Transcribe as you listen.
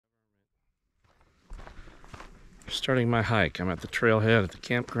Starting my hike. I'm at the trailhead at the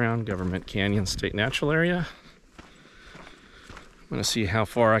campground, Government Canyon State Natural Area. I'm going to see how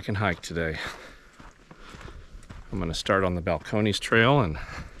far I can hike today. I'm going to start on the Balcones Trail and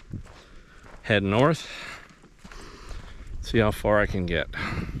head north. See how far I can get.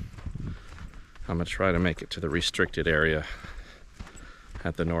 I'm going to try to make it to the restricted area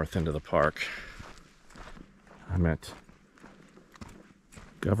at the north end of the park. I'm at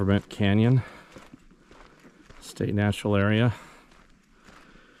Government Canyon State Natural Area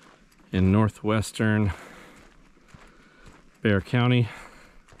in northwestern Bexar County,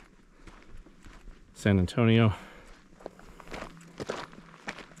 San Antonio.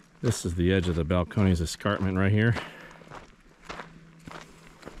 This is the edge of the Balcones Escarpment right here.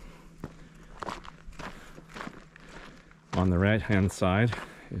 On the right hand side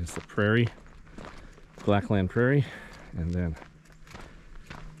is the prairie, Blackland Prairie, and then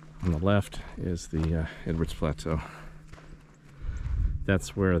on the left is the Edwards Plateau.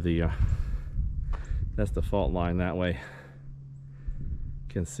 That's where that's the fault line that way. You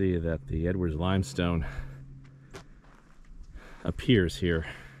can see that the Edwards limestone appears here.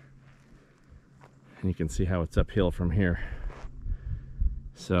 And you can see how it's uphill from here.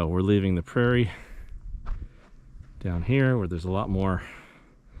 So we're leaving the prairie down here where there's a lot more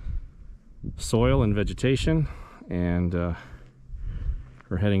soil and vegetation, and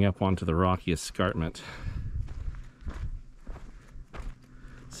we're heading up onto the rocky escarpment.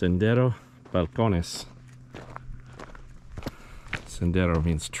 Sendero Balcones. Sendero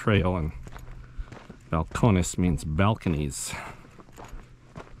means trail and Balcones means balconies.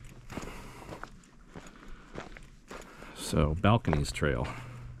 So Balcones Trail.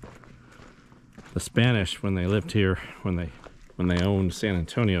 The Spanish, when they lived here, when they owned San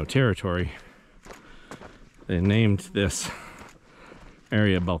Antonio territory, they named this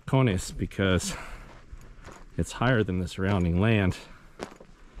area Balcones because it's higher than the surrounding land,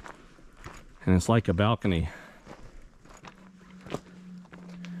 and it's like a balcony.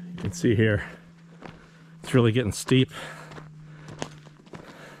 You can see here it's really getting steep.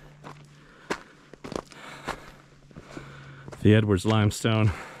 The Edwards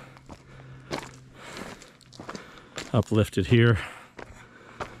limestone uplifted here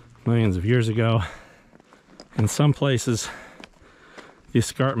millions of years ago. In some places the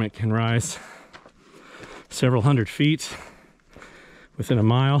escarpment can rise several hundred feet within a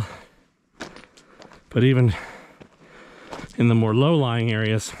mile, but even in the more low-lying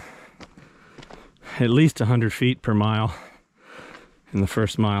areas, at least 100 feet per mile in the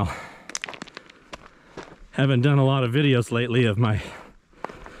first mile. Haven't done a lot of videos lately of my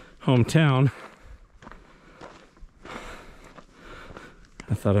hometown.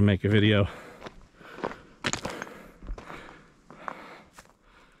 I thought I'd make a video.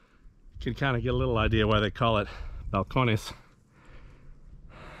 You can kind of get a little idea why they call it Balcones.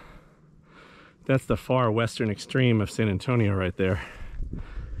 That's the far western extreme of San Antonio right there.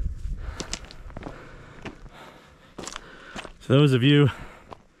 So those of you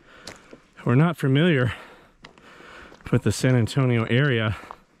who are not familiar with the San Antonio area,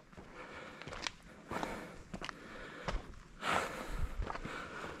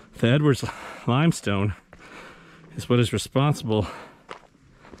 the Edwards limestone is what is responsible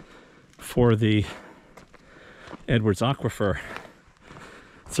for the Edwards aquifer.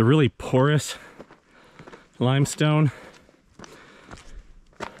 It's a really porous limestone.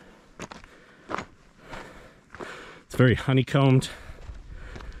 It's very honeycombed,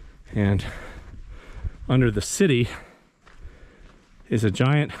 and under the city is a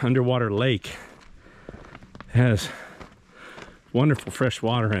giant underwater lake. It has wonderful fresh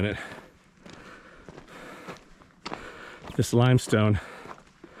water in it. This limestone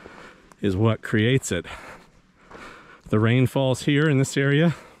is what creates it. The rain falls here in this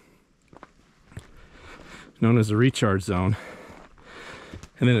area, known as the recharge zone,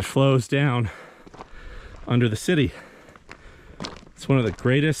 and then it flows down under the city. It's one of the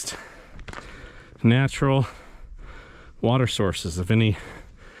greatest natural water sources of any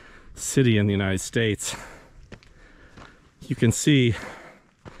city in the United States. You can see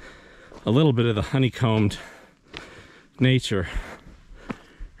a little bit of the honeycombed nature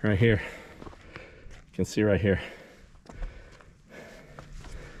right here. You can see right here.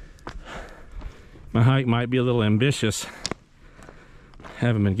 My hike might be a little ambitious.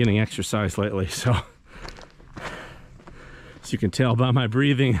 Haven't been getting exercise lately, so as you can tell by my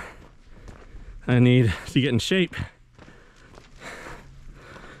breathing, I need to get in shape.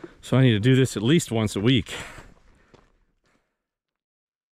 So I need to do this at least once a week.